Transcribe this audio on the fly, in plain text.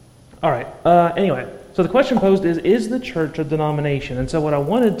All right. Anyway, so the question posed is the church a denomination? And so what I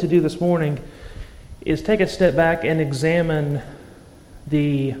wanted to do this morning is take a step back and examine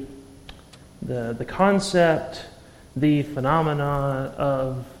the concept, the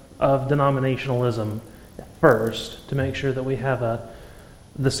phenomena of denominationalism first, to make sure that we have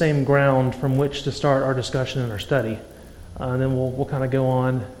the same ground from which to start our discussion and our study. And then we'll kind of go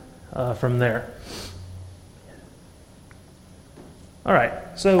on from there. All right,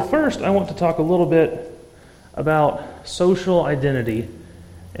 so first I want to talk a little bit about social identity.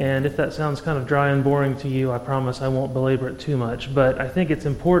 And if that sounds kind of dry and boring to you, I promise I won't belabor it too much. But I think it's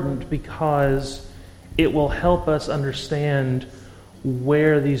important because it will help us understand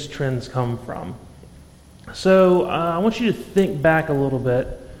where these trends come from. So I want you to think back a little bit.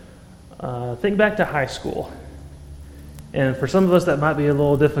 Think back to high school. And for some of us that might be a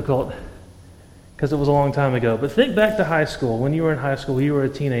little difficult because it was a long time ago. But think back to high school. When you were in high school, you were a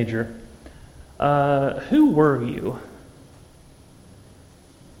teenager. Who were you?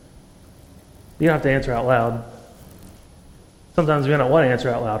 You don't have to answer out loud. Sometimes you don't want to answer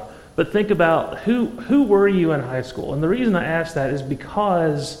out loud. But think about who were you in high school? And the reason I ask that is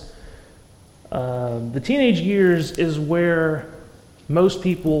because the teenage years is where most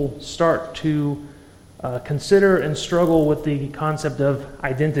people start to consider and struggle with the concept of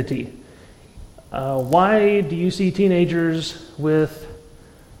identity. Why do you see teenagers with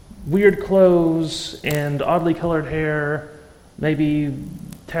weird clothes and oddly colored hair, maybe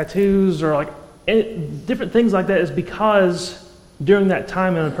tattoos or different things like that? Is because during that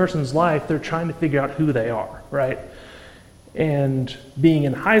time in a person's life, they're trying to figure out who they are, right? And being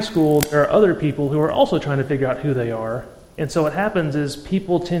in high school, there are other people who are also trying to figure out who they are. And so what happens is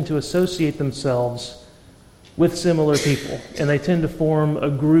people tend to associate themselves with similar people, and they tend to form a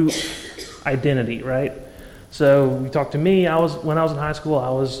group identity, right? So you talk to me, when I was in high school,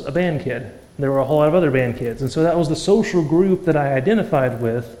 I was a band kid. There were a whole lot of other band kids, and so that was the social group that I identified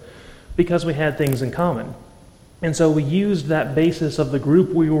with because we had things in common. And so we used that basis of the group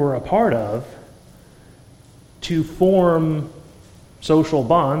we were a part of to form social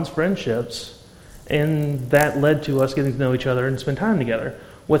bonds, friendships, and that led to us getting to know each other and spend time together.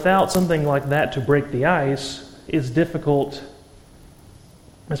 Without something like that to break the ice, it's difficult,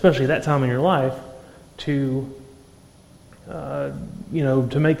 especially that time in your life, to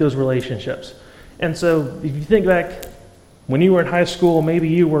make those relationships. And so if you think back, when you were in high school, maybe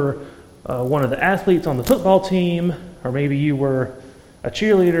you were one of the athletes on the football team, or maybe you were a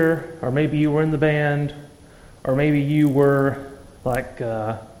cheerleader, or maybe you were in the band, or maybe you were like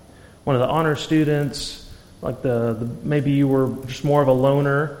one of the honor students, like maybe you were just more of a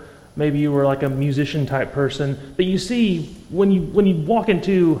loner, maybe you were like a musician type person. But you see, when you walk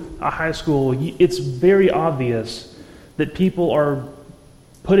into a high school, it's very obvious that people are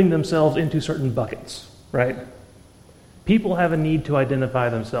putting themselves into certain buckets, right? People have a need to identify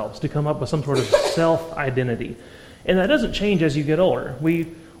themselves, to come up with some sort of self-identity. And that doesn't change as you get older.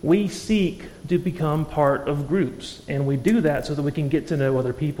 We seek to become part of groups, and we do that so that we can get to know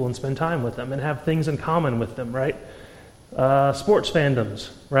other people and spend time with them and have things in common with them, right? Sports fandoms,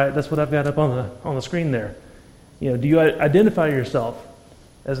 right? That's what I've got up on the screen there. Do you identify yourself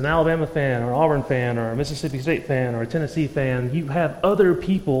as an Alabama fan or Auburn fan or a Mississippi State fan or a Tennessee fan? You have other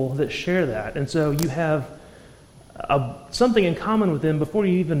people that share that, and so you have something in common with them before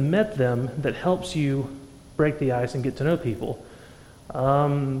you even met them that helps you break the ice and get to know people.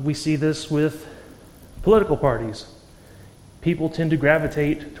 We see this with political parties. People tend to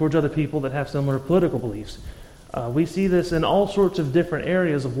gravitate towards other people that have similar political beliefs. We see this in all sorts of different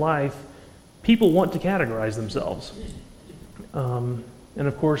areas of life. People want to categorize themselves. And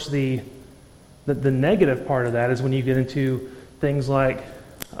of course, the negative part of that is when you get into things like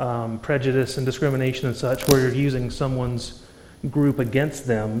prejudice and discrimination and such, where you're using someone's group against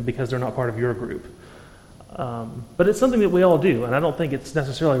them because they're not part of your group. But it's something that we all do, and I don't think it's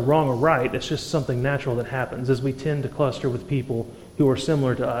necessarily wrong or right. It's just something natural that happens as we tend to cluster with people who are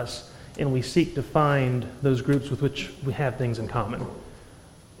similar to us, and we seek to find those groups with which we have things in common.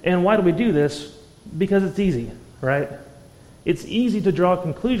 And why do we do this? Because it's easy, right? It's easy to draw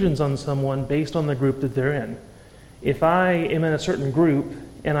conclusions on someone based on the group that they're in. If I am in a certain group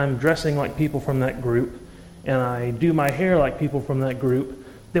and I'm dressing like people from that group and I do my hair like people from that group,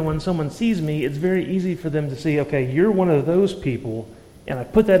 then when someone sees me, it's very easy for them to see, okay, you're one of those people, and I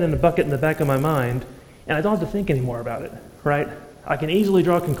put that in a bucket in the back of my mind, and I don't have to think anymore about it, right? I can easily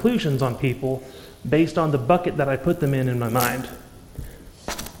draw conclusions on people based on the bucket that I put them in my mind.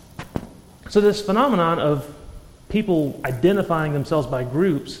 So this phenomenon of people identifying themselves by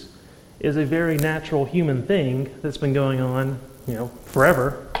groups is a very natural human thing that's been going on,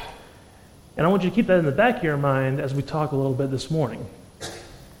 forever. And I want you to keep that in the back of your mind as we talk a little bit this morning.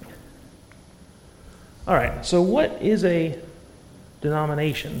 All right, so what is a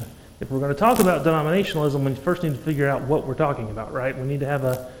denomination? If we're going to talk about denominationalism, we first need to figure out what we're talking about, right? We need to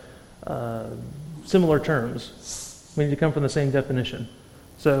have similar terms. We need to come from the same definition.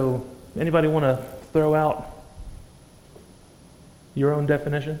 So, anybody want to throw out your own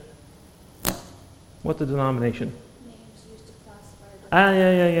definition? What's a denomination? Names used to classify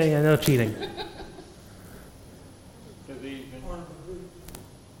Yeah, no cheating.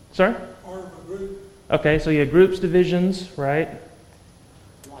 Sorry? Part of a group. Okay, so you have groups, divisions, right?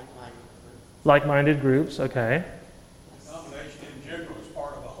 Like-minded Like-minded group. groups, okay. Denomination in general is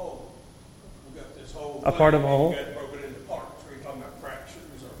part of a whole. We've got this whole A part of a thing, whole? You've got it broken into parts. We're talking about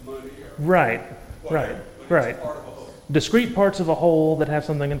fractions or money or Right, whatever. right, But right. it's part of a whole. Discrete parts of a whole that have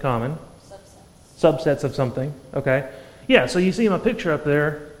something in common. subsets. Subsets of something, okay. Yeah, so you see my picture up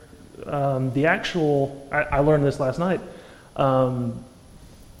there. The actual, I learned this last night.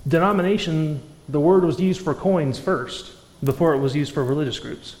 Denomination, the word was used for coins first, before it was used for religious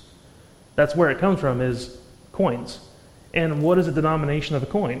groups. That's where it comes from, is coins. And what is a denomination of a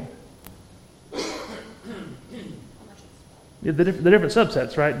coin? The different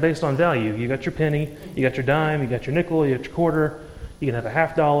subsets, right, based on value. You got your penny, you got your dime, you got your nickel, you got your quarter, you can have a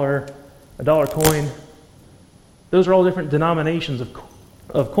 $50, a dollar coin. Those are all different denominations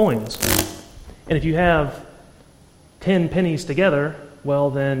of coins. And if you have 10 pennies together, well,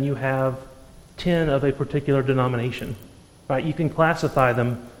 then you have 10 of a particular denomination, right? You can classify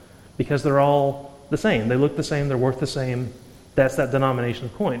them because they're all the same. They look the same, they're worth the same. That's that denomination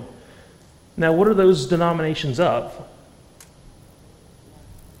of coin. Now, what are those denominations of?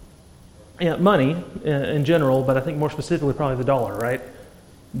 Yeah, money in general, but I think more specifically probably the dollar, right?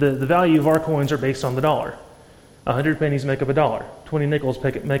 The value of our coins are based on the dollar. 100 pennies make up a dollar. 20 nickels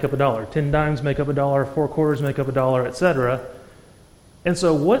make up a dollar. 10 dimes make up a dollar. 4 quarters make up a dollar, etc. And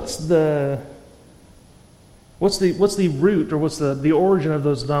so, what's the root, or what's the origin of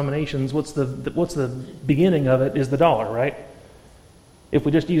those denominations? What's the beginning of it? Is the dollar, right? If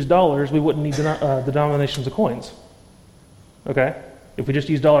we just use dollars, we wouldn't need the denominations of coins. Okay. If we just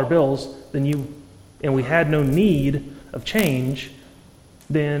use dollar bills, and we had no need of change,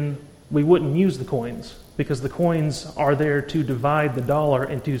 then we wouldn't use the coins, because the coins are there to divide the dollar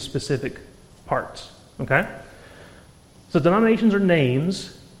into specific parts. Okay? So denominations are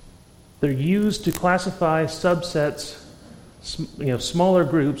names. They're used to classify subsets, smaller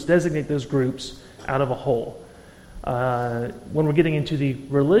groups, designate those groups out of a whole. When we're getting into the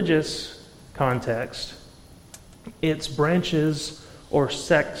religious context, it's branches or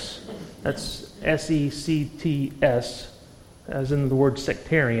sects. That's S-E-C-T-S, as in the word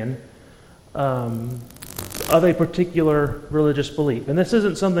sectarian, of a particular religious belief. And this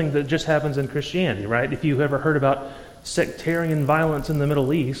isn't something that just happens in Christianity, right? If you've ever heard about sectarian violence in the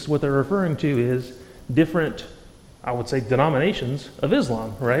Middle East, what they're referring to is different, I would say, denominations of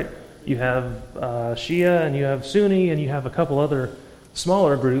Islam, right? You have Shia, and you have Sunni, and you have a couple other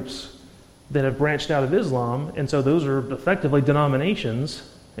smaller groups that have branched out of Islam, and so those are effectively denominations.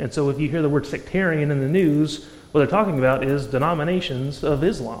 And so if you hear the word sectarian in the news, what they're talking about is denominations of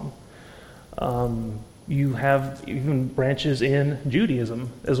Islam. You have even branches in Judaism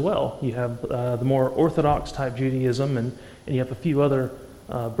as well. You have the more orthodox type Judaism, and you have a few other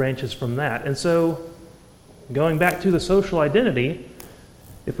branches from that. And so, going back to the social identity,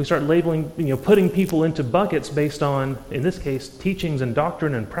 if we start labeling, putting people into buckets based on, in this case, teachings and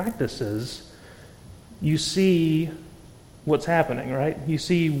doctrine and practices, you see what's happening, right? You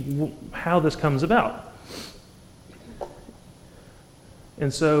see how this comes about.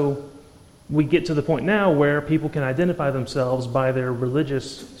 And so we get to the point now where people can identify themselves by their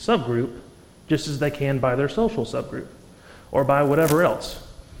religious subgroup just as they can by their social subgroup or by whatever else.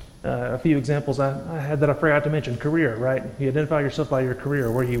 A few examples I had that I forgot to mention. Career, right? You identify yourself by your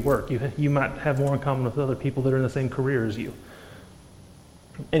career, where you work. You might have more in common with other people that are in the same career as you.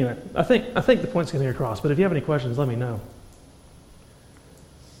 Anyway, I think the point's getting across, but if you have any questions, let me know.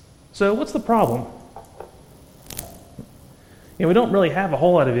 So what's the problem? We don't really have a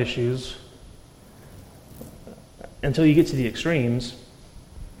whole lot of issues until you get to the extremes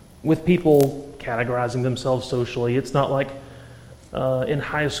with people categorizing themselves socially. It's not like in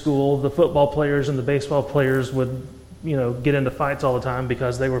high school, the football players and the baseball players would, get into fights all the time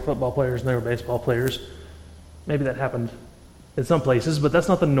because they were football players and they were baseball players. Maybe that happened in some places, but that's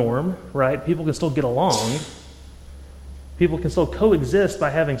not the norm, right? People can still get along. People can still coexist by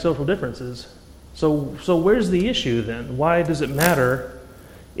having social differences. So where's the issue then? Why does it matter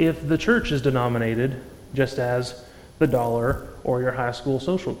if the church is denominated just as the dollar or your high school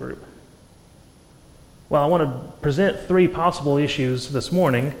social group? Well, I want to present three possible issues this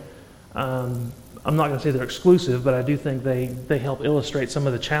morning. I'm not going to say they're exclusive, but I do think they help illustrate some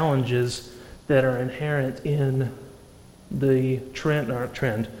of the challenges that are inherent in the the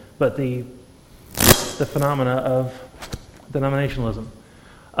phenomena of denominationalism.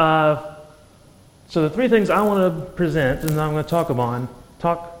 So the three things I want to present and I'm going to talk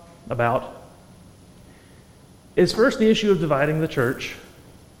about is first the issue of dividing the church,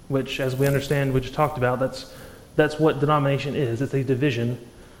 which, as we understand, we just talked about, that's what denomination is. It's a division.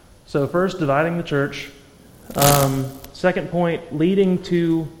 So first, dividing the church. Second point, leading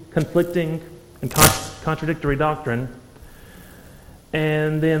to conflicting and contradictory doctrine.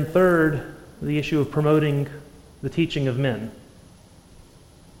 And then third, the issue of promoting the teaching of men.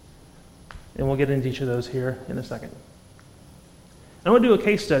 And we'll get into each of those here in a second. I want to do a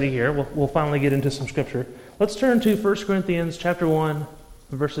case study here. We'll finally get into some scripture. Let's turn to 1 Corinthians chapter 1,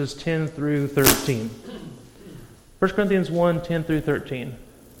 verses 10 through 13. 1 Corinthians 1, 10 through 13.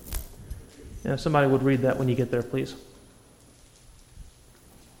 If somebody would read that when you get there, please.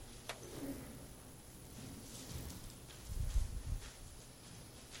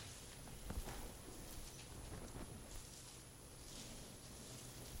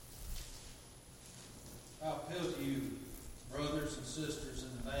 I appeal to you, brothers and sisters, in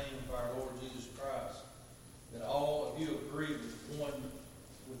the name of our Lord Jesus Christ, that all of you agree with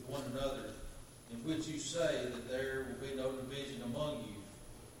one another, in which you say that there will be no division among you,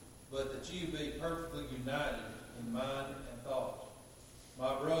 but that you be perfectly united in mind and thought.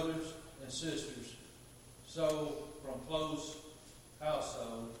 My brothers and sisters, so from close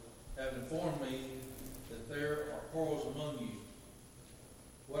household, have informed me that there are quarrels among you.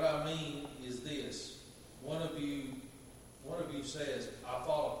 What I mean is this: one of you says, I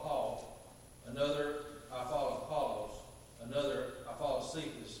follow Paul; another, I follow Apollos; another, I follow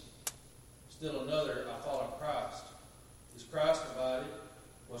Cephas; still another, I follow Christ. Is Christ divided?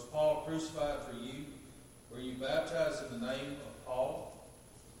 Was Paul crucified for you? Were you baptized in the name of Paul?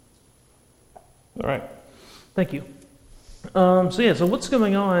 All right. Thank you. So what's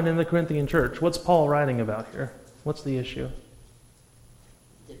going on in the Corinthian church? What's Paul writing about here? What's the issue?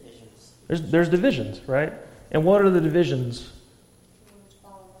 Divisions. There's divisions, right? And what are the divisions?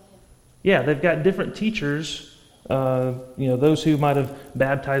 Yeah, they've got different teachers, those who might have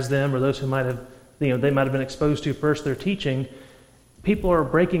baptized them or those who might have, they might have been exposed to first their teaching. People are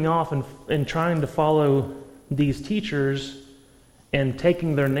breaking off and trying to follow these teachers and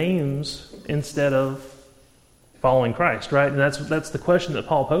taking their names instead of following Christ, right? And that's the question that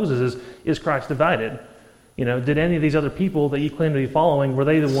Paul poses is Christ divided? Did any of these other people that you claim to be following, were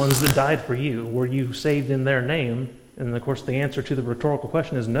they the ones that died for you? Were you saved in their name? And of course the answer to the rhetorical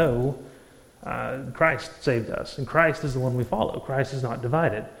question is no. Christ saved us, and Christ is the one we follow. Christ is not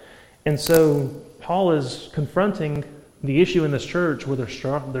divided. And so Paul is confronting the issue in this church where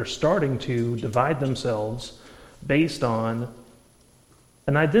they're starting to divide themselves based on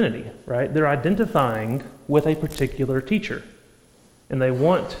an identity, right? They're identifying with a particular teacher, and they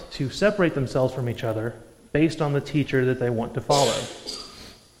want to separate themselves from each other based on the teacher that they want to follow.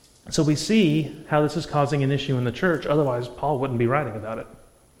 So we see how this is causing an issue in the church, otherwise Paul wouldn't be writing about it.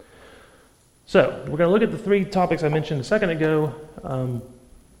 So we're going to look at the three topics I mentioned a second ago,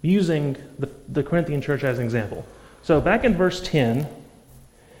 using the Corinthian church as an example. So back in verse 10,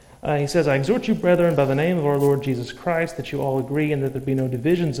 he says, I exhort you, brethren, by the name of our Lord Jesus Christ, that you all agree and that there be no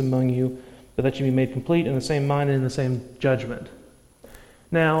divisions among you, but that you be made complete in the same mind and in the same judgment.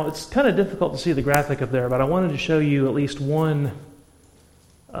 Now, it's kind of difficult to see the graphic up there, but I wanted to show you at least one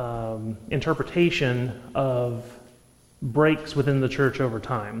interpretation of breaks within the church over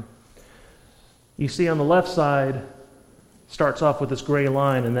time. You see on the left side, starts off with this gray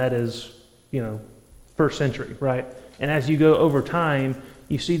line, and that is, first century, right? And as you go over time,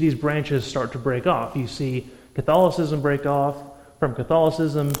 you see these branches start to break off. You see Catholicism break off. From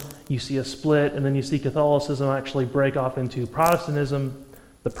Catholicism, you see a split, and then you see Catholicism actually break off into Protestantism.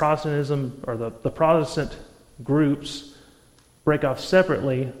 The Protestant groups break off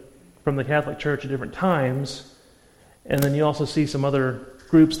separately from the Catholic Church at different times. And then you also see some other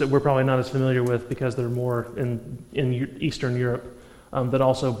groups that we're probably not as familiar with because they're more in Eastern Europe that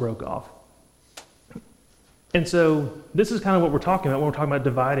also broke off. And so this is kind of what we're talking about when we're talking about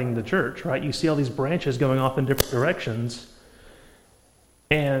dividing the church, right? You see all these branches going off in different directions.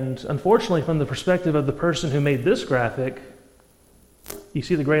 And unfortunately, from the perspective of the person who made this graphic, you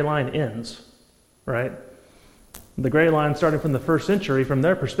see the gray line ends, right? The gray line starting from the first century, from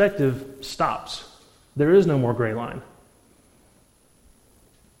their perspective, stops. There is no more gray line.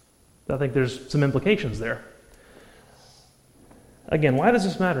 I think there's some implications there. Again, why does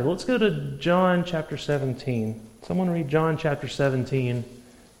this matter? Let's go to John chapter 17. Someone read John chapter 17,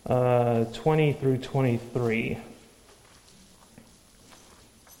 20 through 23.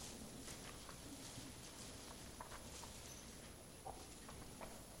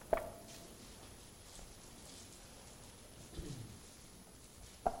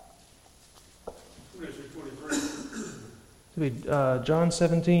 What is it, 23? It'll be John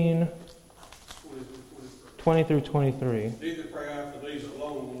 17, 20 through 23. Neither pray I for these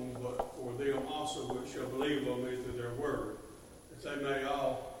alone, but for them also which shall believe on me through their word, that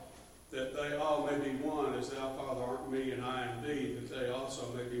they all may be one, as thou, Father, art in me, and I in thee, that they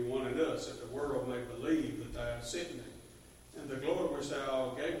also may be one in us, that the world may believe that thou hast sent me. And the glory which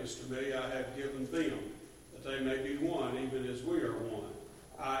thou gavest to me I have given them, that they may be one, even as we are one.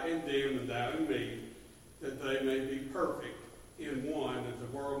 I in them, and thou in me, that they may be perfect in one, that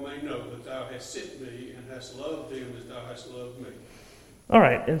the world may know that thou hast sent me, and hast loved them as thou hast loved me. All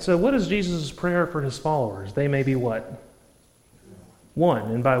right, and so what is Jesus' prayer for his followers? They may be what?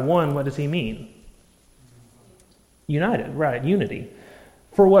 One. And by one, what does he mean? United, right, unity.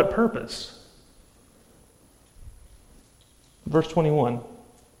 For what purpose? Verse 21. That's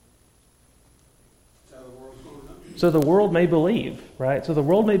how the world's going to know. So the world may believe, right? So the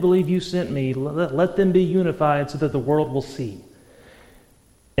world may believe you sent me. Let them be unified so that the world will see.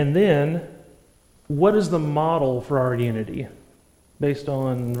 And then, what is the model for our unity? Based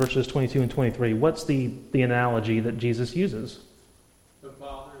on verses 22 and 23, what's the analogy that Jesus uses? The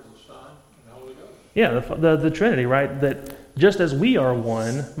Father, the Son, and the Holy Ghost. Yeah, the Trinity, right? That just as we are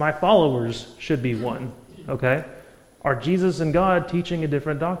one, my followers should be one. Okay? Are Jesus and God teaching a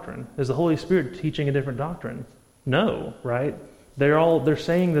different doctrine? Is the Holy Spirit teaching a different doctrine? No, right? They're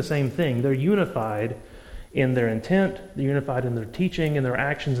saying the same thing. They're unified in their intent, they're unified in their teaching, in their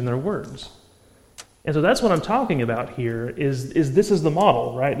actions, and their words. And so that's what I'm talking about here, is this is the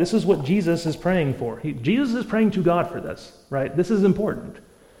model, right? This is what Jesus is praying for. Jesus is praying to God for this, right? This is important.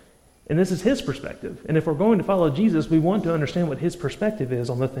 And this is his perspective. And if we're going to follow Jesus, we want to understand what his perspective is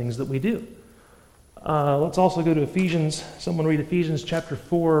on the things that we do. Let's also go to Ephesians. Someone read Ephesians chapter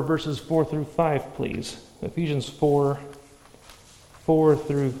 4, verses 4 through 5, please. Ephesians 4, 4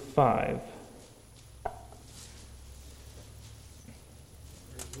 through 5.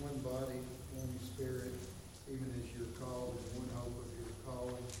 There's one body, one spirit, even as you're called, and one hope of your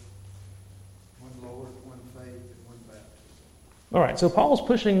calling, one Lord, one faith, and one baptism. All right, so Paul's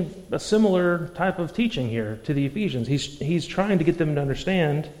pushing a similar type of teaching here to the Ephesians. He's trying to get them to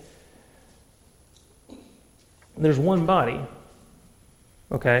understand there's one body.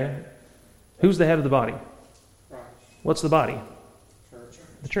 Okay? Who's the head of the body? Christ. What's the body? Church.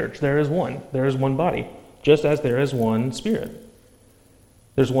 The church. There is one. There is one body. Just as there is one Spirit.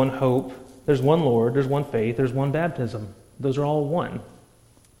 There's one hope. There's one Lord. There's one faith. There's one baptism. Those are all one.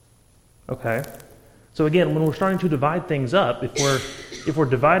 Okay? So again, when we're starting to divide things up, if we're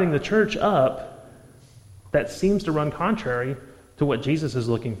dividing the church up, that seems to run contrary to what Jesus is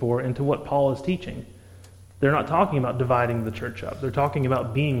looking for and to what Paul is teaching. They're not talking about dividing the church up. They're talking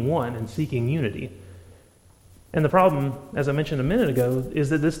about being one and seeking unity. And the problem, as I mentioned a minute ago,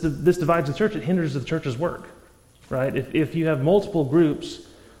 is that this divides the church. It hinders the church's work, right? If you have multiple groups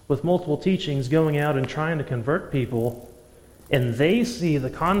with multiple teachings going out and trying to convert people, and they see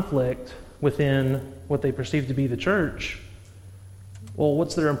the conflict within what they perceive to be the church, well,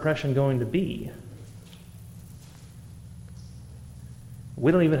 what's their impression going to be?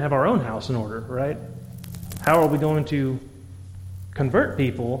 We don't even have our own house in order, right? How are we going to convert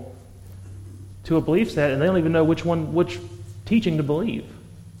people to a belief set, and they don't even know which teaching to believe?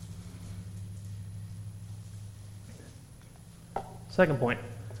 Second point,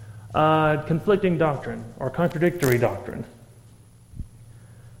 conflicting doctrine or contradictory doctrine.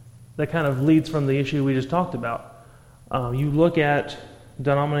 That kind of leads from the issue we just talked about. You look at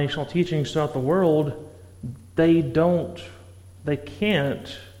denominational teachings throughout the world, they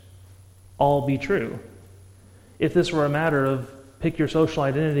can't all be true. If this were a matter of pick your social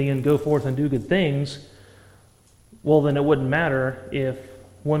identity and go forth and do good things, well, then it wouldn't matter if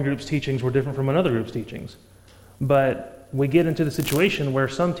one group's teachings were different from another group's teachings. But we get into the situation where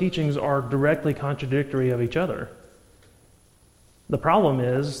some teachings are directly contradictory of each other. The problem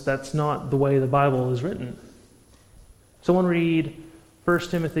is that's not the way the Bible is written. Someone read 1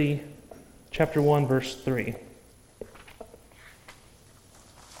 Timothy chapter 1, verse 3.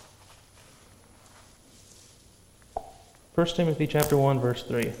 1 Timothy chapter 1, verse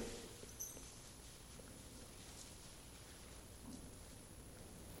 3.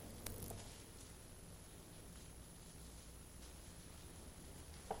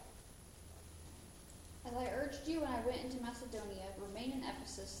 As I urged you when I went into Macedonia,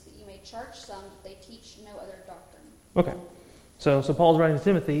 that you may charge some that they teach no other doctrine. Okay. So Paul's writing to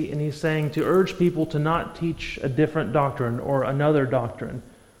Timothy, and he's saying to urge people to not teach a different doctrine or another doctrine.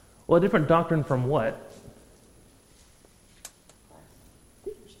 Well, a different doctrine from what?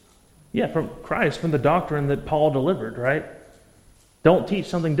 Yeah, from Christ, from the doctrine that Paul delivered, right? Don't teach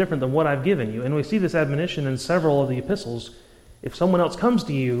something different than what I've given you. And we see this admonition in several of the epistles. If someone else comes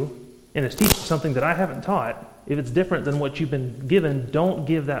to you and is teaching something that I haven't taught, if it's different than what you've been given, don't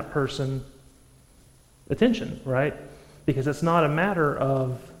give that person attention, right? Because it's not a matter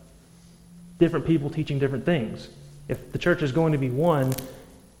of different people teaching different things. If the church is going to be one,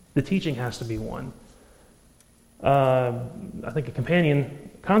 the teaching has to be one. I think a companion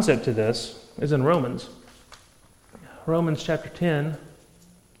concept to this is in Romans. Romans chapter 10.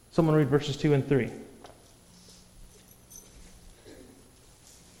 Someone read verses 2 and 3.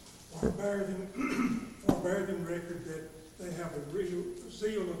 For bear them record that they have a real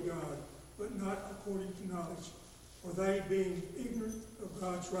zeal of God, but not according to knowledge. For they, being ignorant of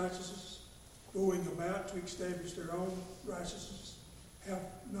God's righteousness, going about to establish their own righteousness, have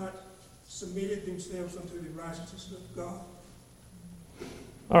not submitted themselves unto the righteousness of God.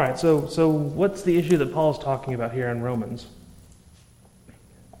 All right, so what's the issue that Paul's talking about here in Romans?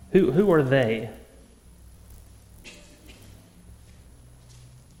 Who are they?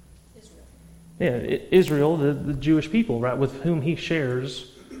 Israel. Yeah, Israel, the Jewish people, right, with whom he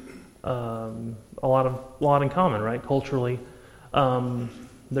shares a lot in common, right, culturally.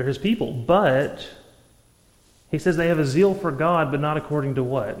 They're his people, but he says they have a zeal for God, but not according to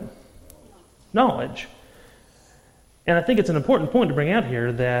what? Knowledge. And I think it's an important point to bring out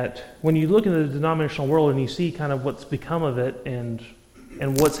here that when you look into the denominational world and you see kind of what's become of it and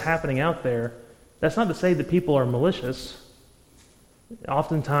what's happening out there, that's not to say that people are malicious.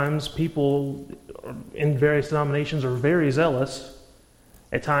 Oftentimes people in various denominations are very zealous.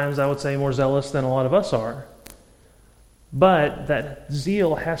 At times I would say more zealous than a lot of us are. But that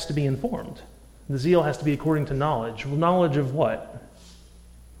zeal has to be informed. The zeal has to be according to knowledge. Knowledge of what?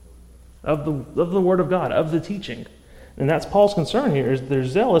 Of the Word of God, of the teaching. And that's Paul's concern here, is they're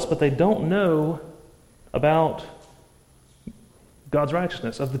zealous, but they don't know about God's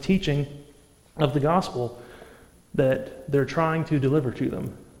righteousness, of the teaching of the gospel that they're trying to deliver to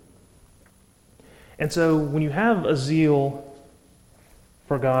them. And so when you have a zeal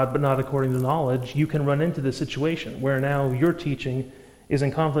for God, but not according to knowledge, you can run into this situation where now your teaching is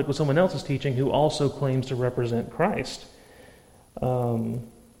in conflict with someone else's teaching who also claims to represent Christ.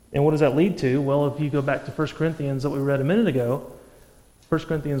 And what does that lead to? Well, if you go back to 1 Corinthians that we read a minute ago, 1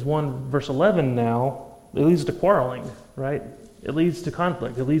 Corinthians 1 verse 11 now, it leads to quarreling, right? It leads to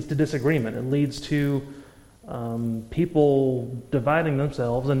conflict. It leads to disagreement. It leads to people dividing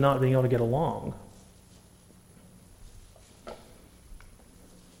themselves and not being able to get along.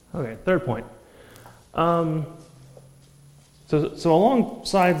 Okay, third point. So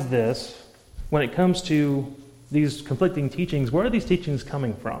alongside this, when it comes to these conflicting teachings, where are these teachings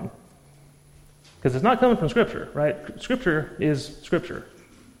coming from? Because it's not coming from Scripture, right? Scripture is Scripture.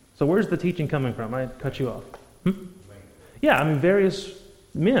 So where's the teaching coming from? I cut you off. Yeah, I mean, various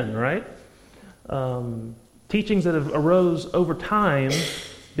men, right? Teachings that have arose over time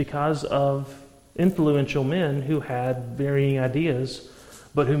because of influential men who had varying ideas,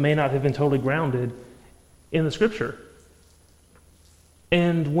 but who may not have been totally grounded in the Scripture.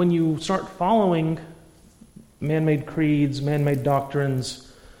 And when you start following man-made creeds, man-made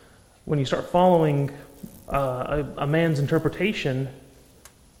doctrines, when you start following a man's interpretation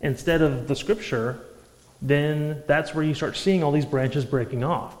instead of the Scripture, then that's where you start seeing all these branches breaking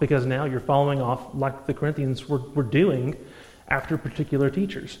off, because now you're following off like the Corinthians were doing after particular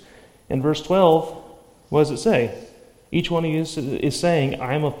teachers. In verse 12, what does it say? Each one of you is saying,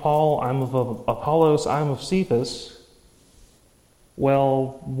 I am of Paul, I am of Apollos, I am of Cephas.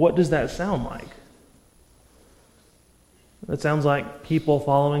 Well, what does that sound like? It sounds like people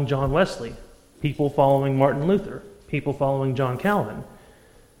following John Wesley, people following Martin Luther, people following John Calvin.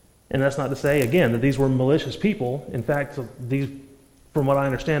 And that's not to say, again, that these were malicious people. In fact, these, from what I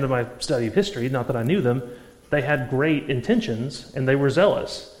understand of my study of history, not that I knew them, they had great intentions and they were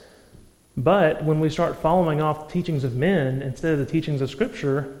zealous. But when we start following off the teachings of men instead of the teachings of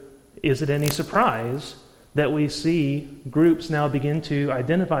Scripture, is it any surprise that we see groups now begin to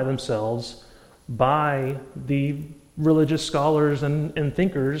identify themselves by the religious scholars and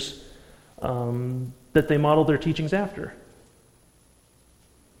thinkers that they model their teachings after?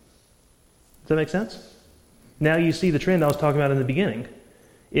 Does that make sense? Now you see the trend I was talking about in the beginning.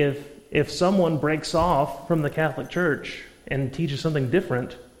 If someone breaks off from the Catholic Church and teaches something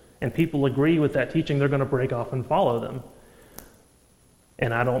different, and people agree with that teaching, they're going to break off and follow them.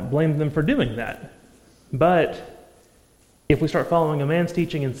 And I don't blame them for doing that. But if we start following a man's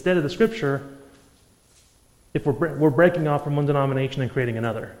teaching instead of the Scripture, if we're breaking off from one denomination and creating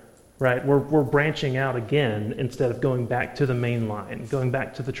another, right? We're branching out again instead of going back to the main line, going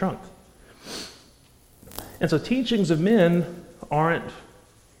back to the trunk. And so teachings of men aren't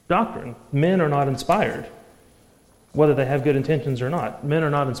doctrine. Men are not inspired, whether they have good intentions or not. Men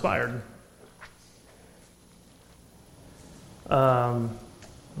are not inspired.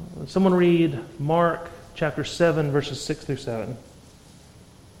 Someone read Mark chapter 7, verses 6 through 7.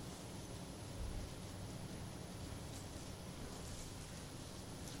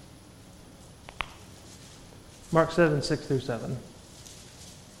 Mark 7, 6 through 7.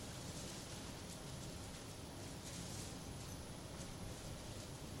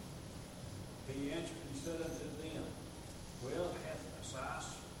 He answered and said unto them, Well hath Esaias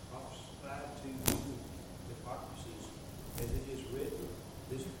prophesied to you hypocrisies, as it is written,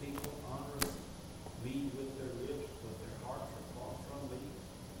 This people honoreth me with their lips, but their hearts are far from me.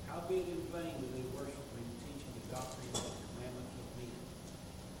 Howbeit in vain do they worship me, teaching the doctrine of the commandments of men.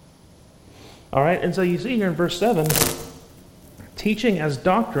 All right, and so you see here in verse 7, teaching as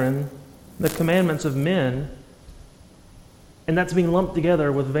doctrine the commandments of men, and that's being lumped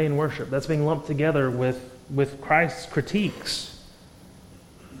together with vain worship. That's being lumped together with Christ's critiques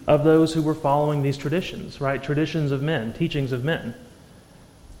of those who were following these traditions, right? Traditions of men, teachings of men.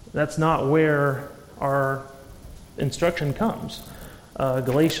 That's not where our instruction comes.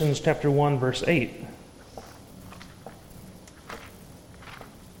 Galatians chapter 1, verse 8.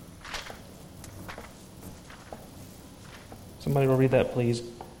 Somebody will read that, please.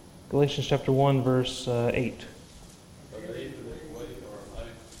 Galatians chapter 1, verse 8. But they that wait are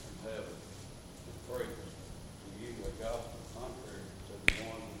announced from heaven to preach to you a gospel contrary to the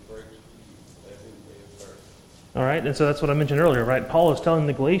one who breaks to you, let him be accursed. All right, and so that's what I mentioned earlier, right? Paul is telling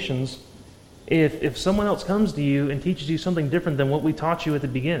the Galatians, if someone else comes to you and teaches you something different than what we taught you at the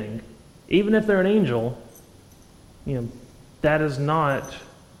beginning, even if they're an angel, that is not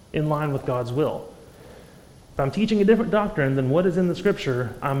in line with God's will. If I'm teaching a different doctrine than what is in the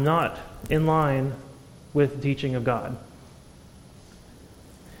Scripture, I'm not in line with the teaching of God.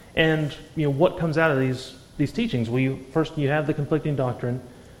 And what comes out of these teachings? Well, first you have the conflicting doctrine.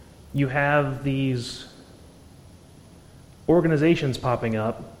 You have these organizations popping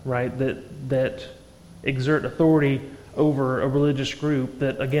up, right, that exert authority over a religious group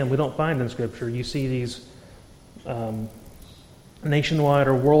that, again, we don't find in Scripture. You see these nationwide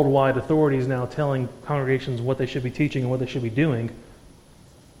or worldwide authorities now telling congregations what they should be teaching and what they should be doing.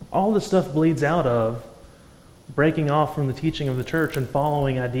 All this stuff bleeds out of breaking off from the teaching of the church and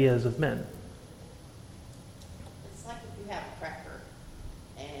following ideas of men. It's like if you have a cracker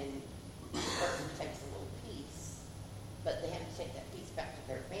and a person takes a little piece, but they have to take that piece back to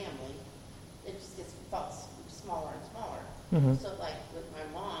their family, it just gets smaller and smaller. Mm-hmm. So like with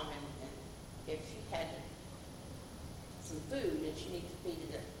my mom, and if she had some food and she needed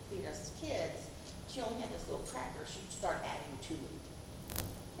to feed us as kids, she only had this little cracker, she'd start adding to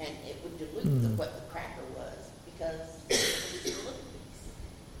it. And it would dilute what the cracker was, because it was a little piece.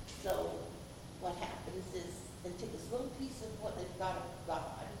 So what happens is they take this little piece of what they've got of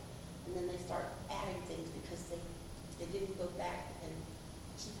God, and then they start adding things because they didn't go back and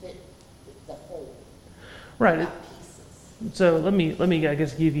keep it with the whole. Right. Not pieces. So let me I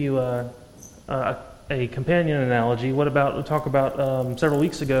guess give you a companion analogy. What about we talk about several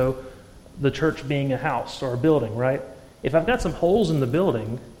weeks ago, the church being a house or a building, right? If I've got some holes in the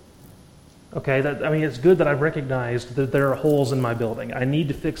building, okay, it's good that I've recognized that there are holes in my building. I need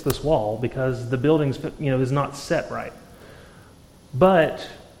to fix this wall because the building's is not set right. But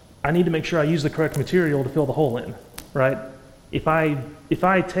I need to make sure I use the correct material to fill the hole in, right? If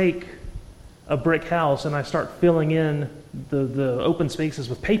I take a brick house and I start filling in the open spaces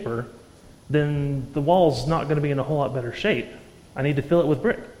with paper, then the wall's not going to be in a whole lot better shape. I need to fill it with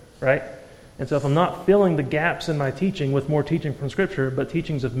brick, right? And so if I'm not filling the gaps in my teaching with more teaching from Scripture, but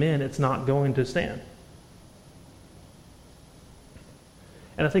teachings of men, it's not going to stand.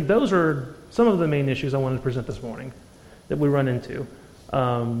 And I think those are some of the main issues I wanted to present this morning that we run into.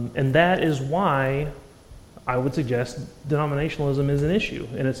 And that is why I would suggest denominationalism is an issue.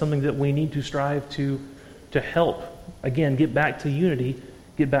 And it's something that we need to strive to help, again, get back to unity,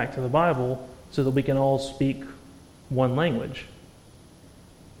 get back to the Bible, so that we can all speak one language.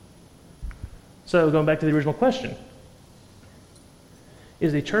 So going back to the original question,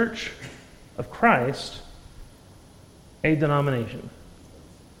 is the Church of Christ a denomination?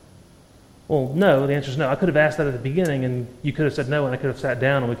 Well, no, the answer is no. I could have asked that at the beginning, and you could have said no, and I could have sat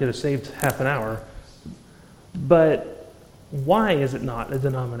down, and we could have saved half an hour. But why is it not a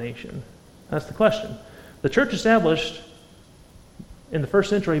denomination? That's the question. The church established in the first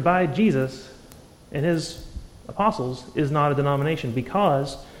century by Jesus and his apostles is not a denomination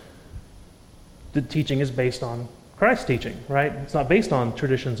because the teaching is based on Christ's teaching, right? It's not based on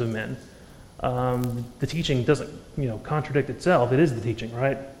traditions of men. The teaching doesn't, contradict itself. It is the teaching,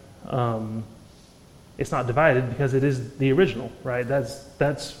 right? It's not divided because it is the original, right? That's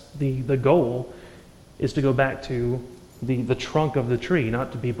the goal, is to go back to the trunk of the tree,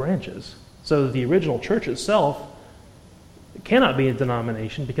 not to be branches. So the original church itself cannot be a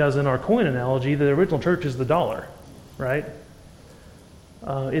denomination because in our coin analogy, the original church is the dollar, right?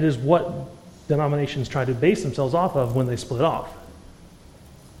 It is what denominations try to base themselves off of when they split off.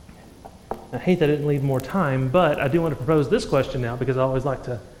 I hate that I didn't leave more time, but I do want to propose this question now because I always like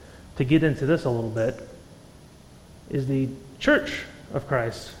to get into this a little bit. Is the Church of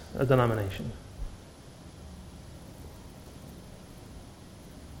Christ a denomination?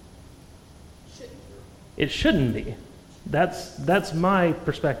 It shouldn't be. That's my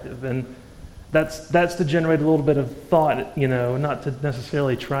perspective, and that's to generate a little bit of thought, not to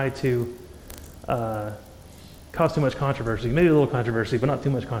necessarily try to cause too much controversy. Maybe a little controversy, but not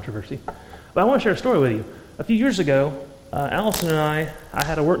too much controversy. But I want to share a story with you. A few years ago, Allison and I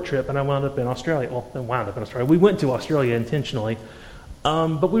had a work trip, and I wound up in Australia. We went to Australia intentionally,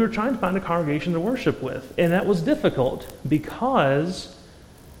 but we were trying to find a congregation to worship with, and that was difficult because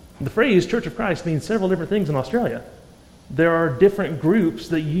the phrase Church of Christ means several different things in Australia. There are different groups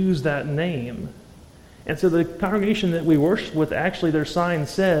that use that name. And so the congregation that we worship with, actually their sign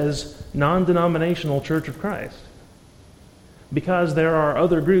says Non-Denominational Church of Christ. Because there are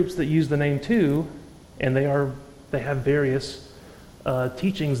other groups that use the name too, and they have various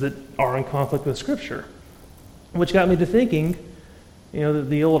teachings that are in conflict with Scripture. Which got me to thinking,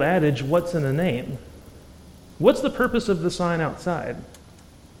 the old adage, what's in a name? What's the purpose of the sign outside?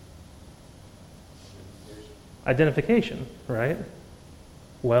 Identification, right?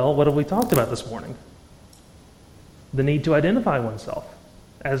 Well, what have we talked about this morning? The need to identify oneself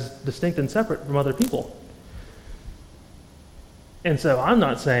as distinct and separate from other people. And so I'm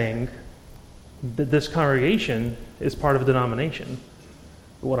not saying that this congregation is part of a denomination.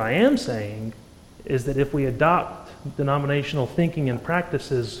 What I am saying is that if we adopt denominational thinking and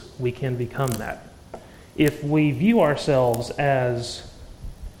practices, we can become that. If we view ourselves as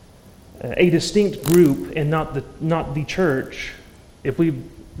a distinct group and not the church, if we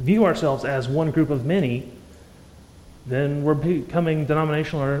view ourselves as one group of many, then we're becoming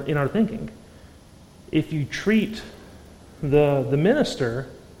denominational in our thinking. If you treat the minister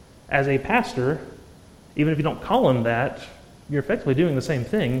as a pastor, even if you don't call him that, you're effectively doing the same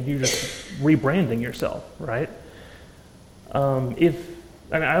thing. You're just rebranding yourself, right?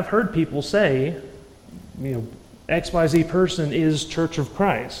 I've heard people say, XYZ person is Church of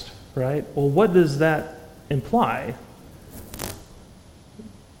Christ, right? Well, what does that imply?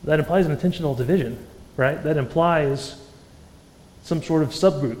 That implies an intentional division, right? That implies some sort of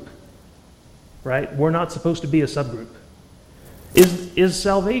subgroup, right? We're not supposed to be a subgroup. Is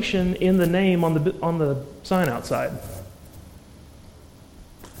salvation in the name on the sign outside?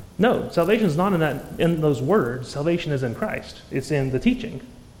 No, salvation is not in those words. Salvation is in Christ. It's in the teaching.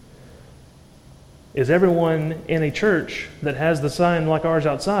 Is everyone in a church that has the sign like ours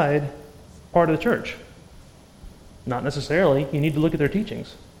outside part of the church? Not necessarily. You need to look at their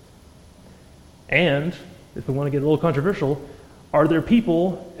teachings. And, if we want to get a little controversial, are there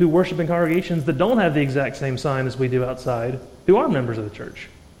people who worship in congregations that don't have the exact same sign as we do outside who are members of the church?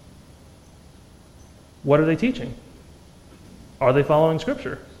 What are they teaching? Are they following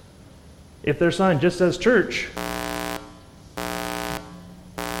Scripture? If their sign just says church,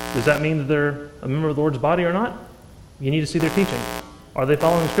 does that mean that they're a member of the Lord's body or not? You need to see their teaching. Are they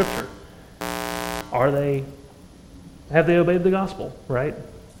following Scripture? Have they obeyed the gospel, right?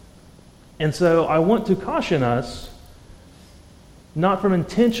 And so I want to caution us, not from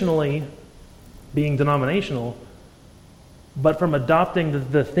intentionally being denominational, but from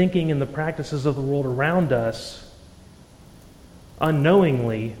adopting the thinking and the practices of the world around us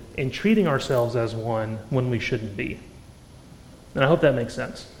unknowingly and treating ourselves as one when we shouldn't be. And I hope that makes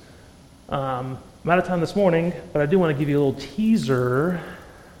sense. I'm out of time this morning, but I do want to give you a little teaser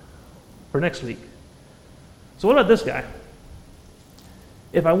for next week. So what about this guy?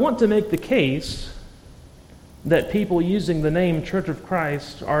 If I want to make the case that people using the name Church of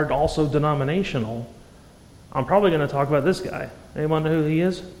Christ are also denominational, I'm probably going to talk about this guy. Anyone know who he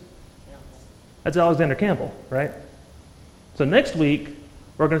is? That's Alexander Campbell, right? So next week,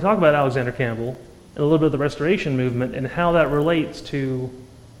 we're going to talk about Alexander Campbell and a little bit of the Restoration Movement and how that relates to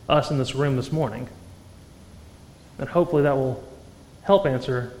us in this room this morning. And hopefully that will help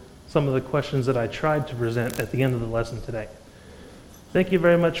answer some of the questions that I tried to present at the end of the lesson today. Thank you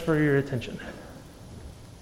very much for your attention.